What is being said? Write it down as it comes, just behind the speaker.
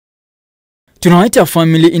Tonight, a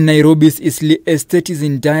family in Nairobi's Eastleigh estate is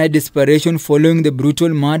in dire desperation following the brutal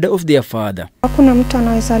murder of their father. Hakuna mtu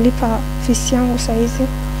anaweza lipa fisi yangu saizi.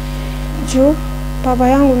 Juu baba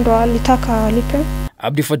yangu ndo alitaka alipe.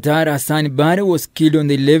 Abdifattar Hassan Bare was killed on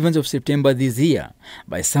the 11th of September this year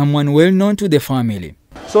by someone well known to the family.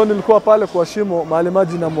 So nilikuwa pale kwa shimo mahali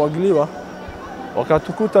maji na mwagiliwa.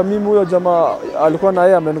 Wakatukuta mimi huyo jamaa alikuwa na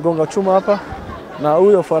yeye amenigonga chuma hapa. Na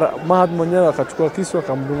huyo Mahad mwenyewe akachukua kisu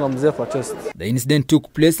akamdunga mzee kwa chest. The incident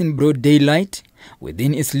took place in broad daylight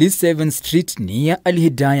within Eastleigh 7th Street near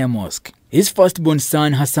Al-Hidayah Mosque. His firstborn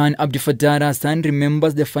son Hassan Abdifattar Hassan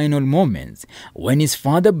remembers the final moments when his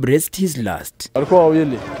father breathed his last. Walikuwa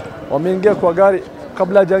wawili. Wameingia kwa gari,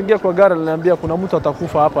 kabla hajaingia kwa gari aliniambia kuna mtu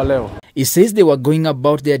atakufa hapa leo. He says they were going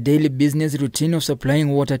about their daily business routine of supplying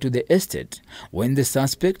water to the estate when the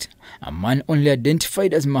suspect, a man only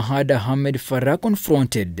identified as Mahad Ahmed Farah,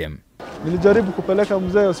 confronted them. Nilijaribu kupeleka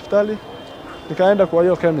mzee hospitali, nikaenda kwa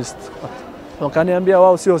hiyo chemist. Wakaniambia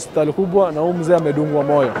wao sio hospitali kubwa na huyu mzee amedungwa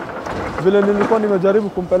moyo. Vile nilikuwa nimejaribu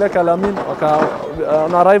kumpeleka Lamin,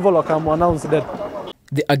 on arrival wakamannounce dead.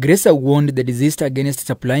 The aggressor warned the deceased against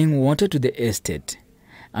supplying water to the estate,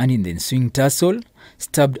 and in the ensuing tussle,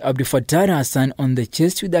 stabbed Abdifattar Hassan on the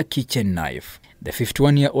chest with a kitchen knife. The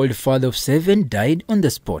 51-year-old father of 7 died on the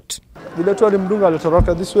spot. Vile tu alimdunga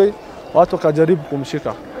alitoroka this way, watu wakajaribu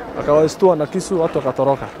kumshika. Akawaistua na kisu, watu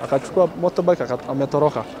wakatoroka. Akachukua motorbike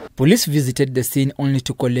ametoroka. Police visited the scene only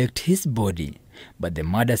to collect his body, but the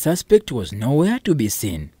murder suspect was nowhere to be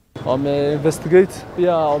seen. Investigate,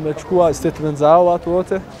 pia wamechukua statements za watu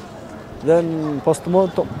wote. Then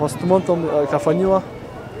postmortem kafanywa.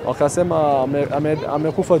 Wakasema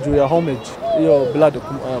amekufa juu ya hemorrhage, hiyo blood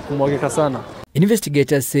kumwagika sana.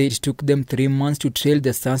 Investigators say it took them 3 months to trail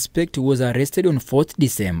the suspect who was arrested on 4th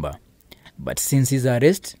December. But since his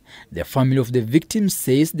arrest, the family of the victim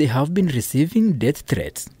says they have been receiving death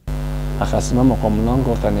threats. Akasimama kwa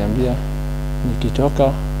mlango akaniambia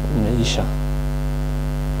nikitoka umeisha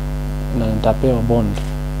na nitapewa bond.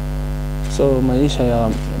 So maisha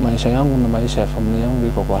yangu na maisha ya familia yangu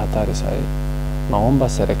iko kwa hatari sasa. Naomba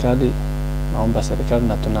serikali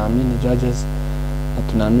na tunaamini judges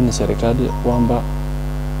na tunaamini serikali kwamba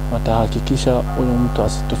watahakikisha huyo mtu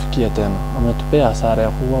asitufikie tena. Ametupea hasara ya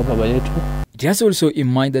kuua baba yetu. It has also in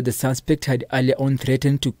mind that the suspect had earlier on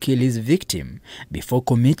threatened to kill his victim before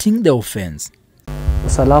committing the offense.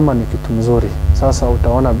 Usalama ni kitu mzuri. Sasa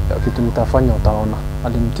utaona kitu nitafanya utaona.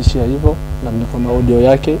 Alimtishia hivyo na niko na audio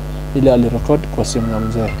yake ile alirecord kwa simu ya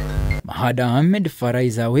mzee. Mahad Ahmed Farah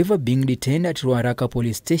is however being detained at Ruaraka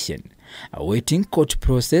police station, awaiting court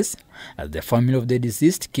process as the family of the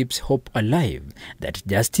deceased keeps hope alive that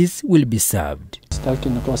justice will be served. Sitaki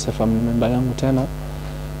nikose family member yangu tena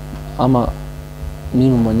ama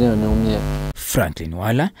mimi mwenyewe niumie. Franklin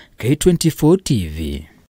Wala, K24 TV.